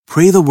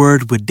Pray the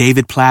Word with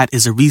David Platt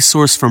is a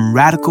resource from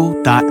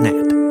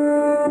radical.net.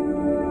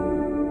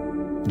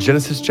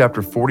 Genesis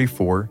chapter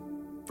 44,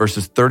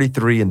 verses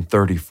 33 and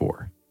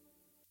 34.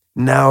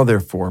 Now,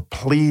 therefore,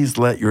 please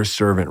let your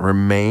servant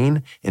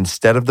remain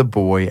instead of the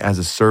boy as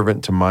a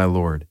servant to my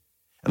Lord,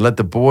 and let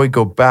the boy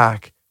go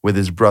back with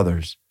his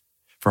brothers.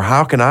 For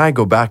how can I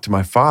go back to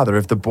my father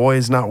if the boy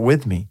is not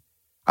with me?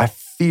 I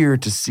fear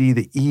to see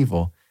the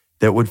evil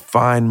that would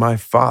find my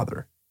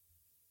father.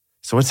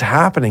 So what's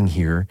happening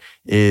here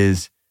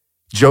is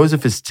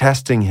Joseph is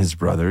testing his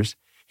brothers.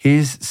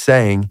 He's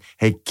saying,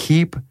 hey,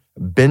 keep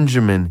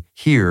Benjamin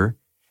here,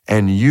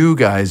 and you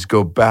guys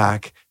go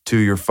back to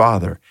your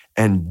father.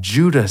 And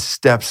Judah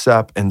steps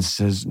up and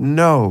says,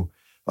 no,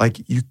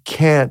 you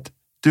can't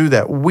do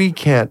that. We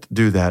can't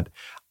do that.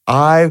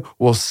 I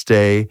will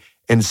stay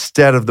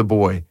instead of the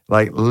boy.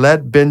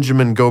 Let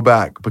Benjamin go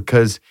back,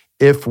 because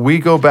if we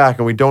go back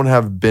and we don't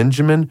have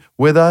Benjamin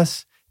with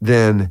us,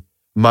 then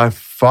my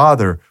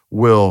father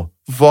will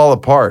fall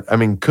apart.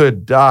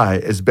 Could die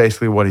is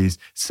basically what he's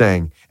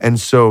saying. And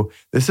so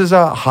this is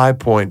a high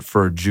point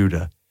for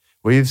Judah.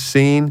 We've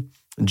seen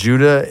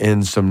Judah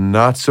in some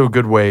not so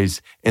good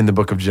ways in the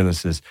book of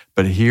Genesis,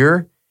 but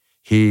here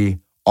he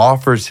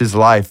offers his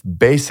life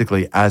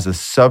basically as a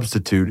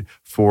substitute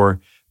for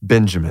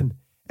Benjamin.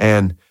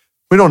 And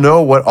we don't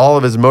know what all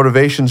of his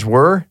motivations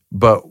were,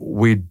 but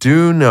we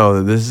do know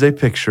that this is a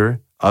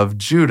picture of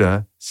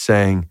Judah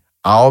saying,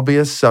 I'll be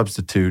a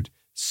substitute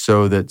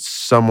so that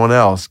someone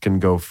else can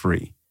go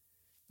free.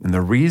 And the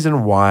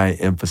reason why I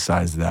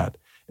emphasize that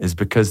is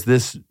because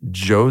this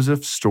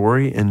Joseph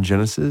story in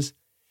Genesis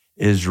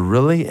is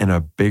really, in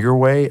a bigger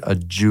way, a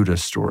Judah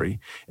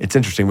story. It's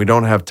interesting. We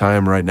don't have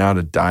time right now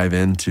to dive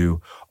into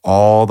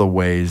all the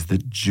ways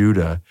that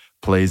Judah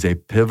plays a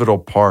pivotal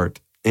part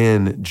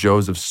in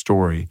Joseph's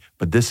story,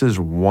 but this is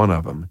one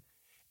of them.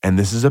 And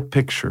this is a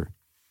picture.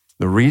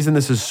 The reason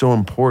this is so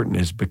important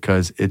is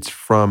because it's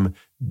from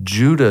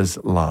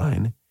Judah's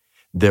line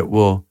that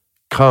will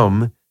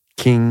come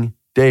King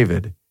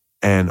David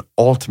and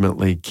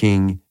ultimately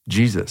King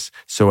Jesus.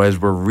 So as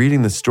we're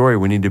reading the story,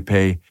 we need to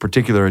pay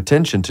particular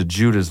attention to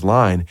Judah's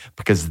line,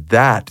 because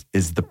that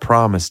is the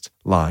promised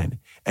line.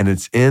 And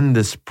it's in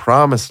this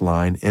promised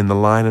line, in the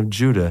line of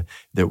Judah,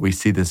 that we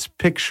see this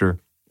picture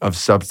of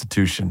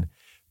substitution.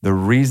 The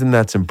reason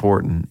that's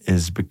important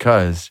is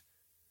because,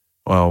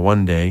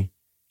 one day,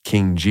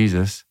 King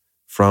Jesus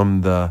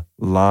from the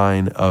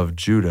line of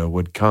Judah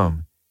would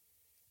come,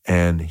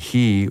 and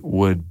he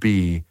would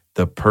be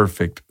the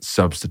perfect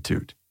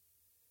substitute.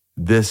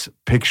 This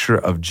picture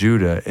of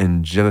Judah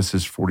in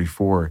Genesis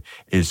 44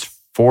 is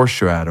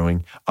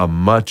foreshadowing a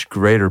much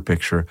greater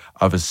picture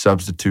of a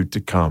substitute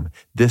to come.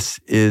 This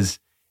is,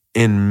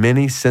 in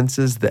many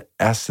senses, the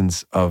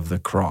essence of the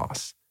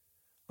cross.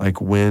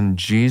 When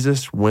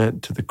Jesus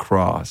went to the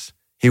cross,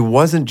 he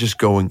wasn't just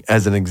going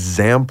as an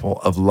example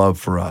of love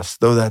for us,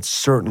 though that's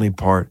certainly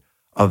part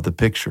of the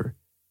picture.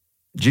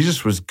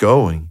 Jesus was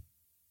going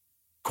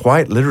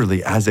quite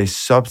literally as a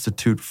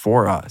substitute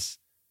for us.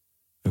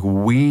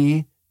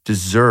 We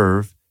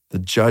deserve the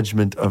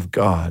judgment of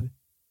God.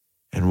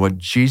 And what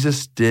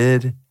Jesus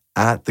did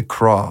at the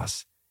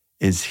cross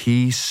is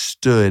he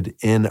stood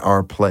in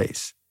our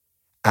place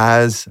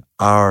as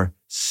our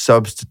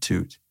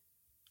substitute.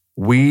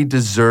 We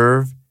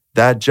deserve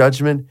that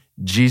judgment.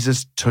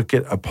 Jesus took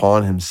it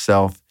upon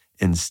himself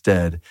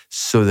instead,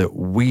 so that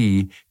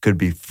we could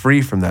be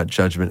free from that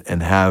judgment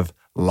and have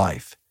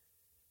life.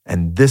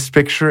 And this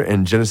picture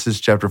in Genesis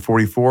chapter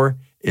 44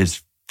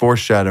 is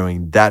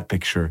foreshadowing that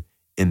picture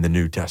in the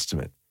New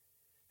Testament.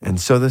 And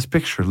so this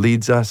picture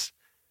leads us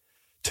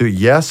to,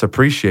 yes,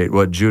 appreciate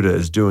what Judah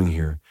is doing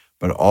here,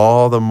 but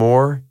all the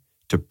more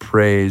to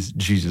praise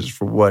Jesus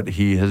for what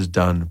he has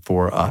done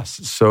for us.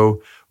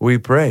 So we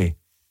pray,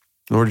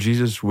 Lord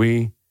Jesus,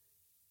 we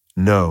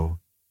know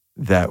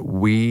that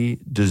we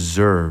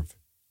deserve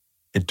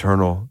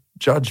eternal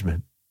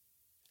judgment,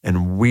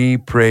 and we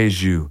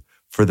praise you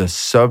for the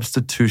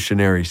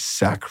substitutionary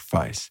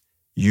sacrifice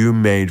you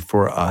made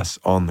for us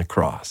on the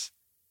cross.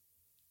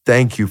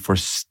 Thank you for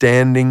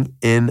standing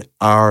in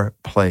our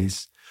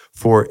place,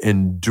 for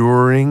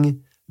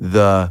enduring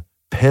the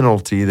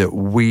penalty that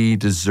we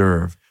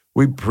deserve.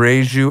 We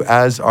praise you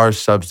as our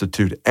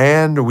substitute,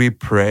 and we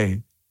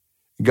pray,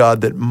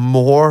 God, that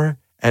more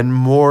and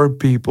more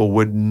people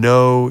would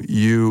know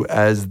you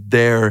as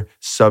their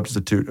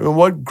substitute. And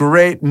what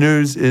great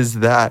news is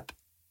that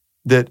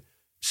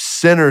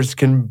sinners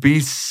can be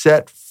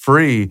set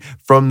free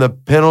from the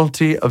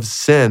penalty of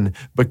sin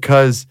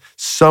because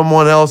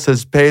someone else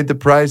has paid the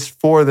price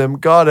for them.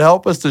 God,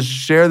 help us to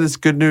share this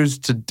good news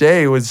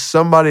today with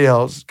somebody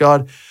else.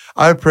 God,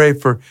 I pray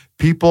for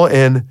people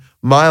in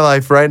my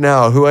life right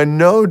now who I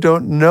know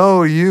don't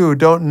know you,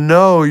 don't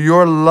know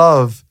your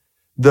love,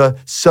 the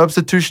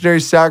substitutionary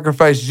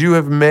sacrifice you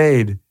have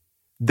made,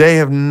 they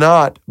have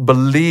not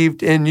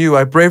believed in you.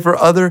 I pray for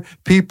other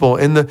people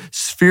in the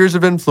spheres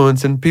of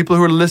influence and people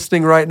who are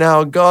listening right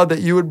now, God,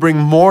 that you would bring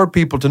more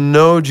people to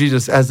know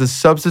Jesus as the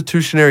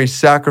substitutionary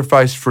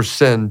sacrifice for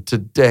sin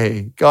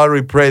today. God,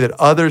 we pray that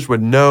others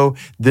would know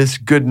this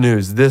good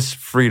news, this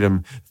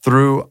freedom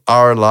through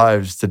our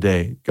lives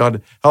today.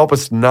 God, help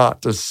us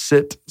not to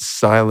sit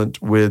silent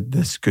with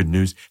this good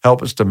news.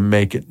 Help us to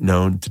make it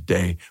known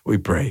today, we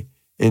pray.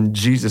 In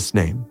Jesus'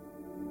 name,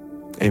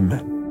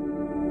 amen.